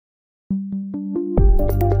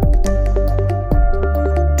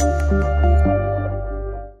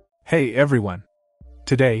Hey everyone!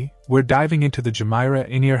 Today, we're diving into the JAAMIRA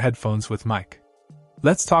in-ear headphones with mic.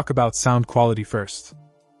 Let's talk about sound quality first.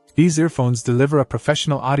 These earphones deliver a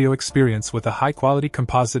professional audio experience with a high-quality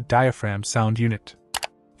composite diaphragm sound unit.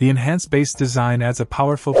 The enhanced bass design adds a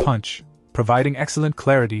powerful punch, providing excellent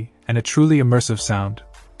clarity and a truly immersive sound.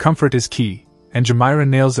 Comfort is key, and JAAMIRA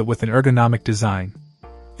nails it with an ergonomic design.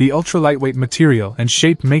 The ultra-lightweight material and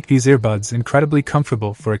shape make these earbuds incredibly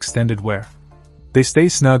comfortable for extended wear. They stay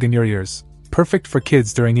snug in your ears, perfect for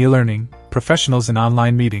kids during e-learning, professionals in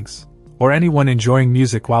online meetings, or anyone enjoying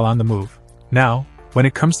music while on the move. Now, when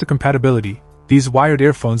it comes to compatibility, these wired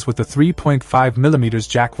earphones with a 3.5mm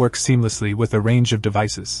jack work seamlessly with a range of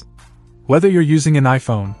devices. Whether you're using an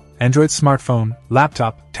iPhone, Android smartphone,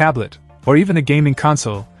 laptop, tablet, or even a gaming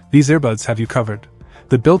console, these earbuds have you covered.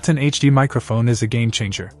 The built-in HD microphone is a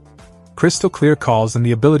game-changer. Crystal clear calls and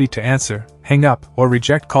the ability to answer, hang up, or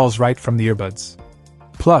reject calls right from the earbuds.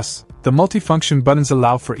 Plus, the multifunction buttons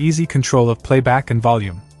allow for easy control of playback and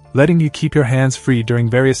volume, letting you keep your hands free during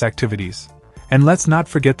various activities. And let's not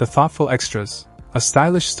forget the thoughtful extras, a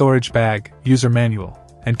stylish storage bag, user manual,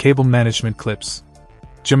 and cable management clips.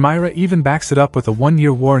 JAAMIRA even backs it up with a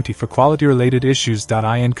 1-year warranty for quality-related issues.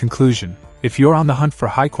 In conclusion, if you're on the hunt for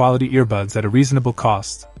high-quality earbuds at a reasonable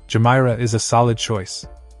cost, JAAMIRA is a solid choice.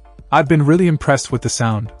 I've been really impressed with the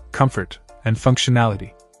sound, comfort, and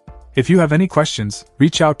functionality. If you have any questions,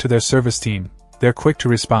 reach out to their service team, they're quick to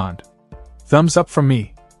respond. Thumbs up from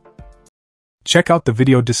me. Check out the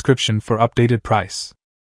video description for updated price.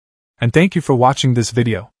 And thank you for watching this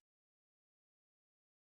video.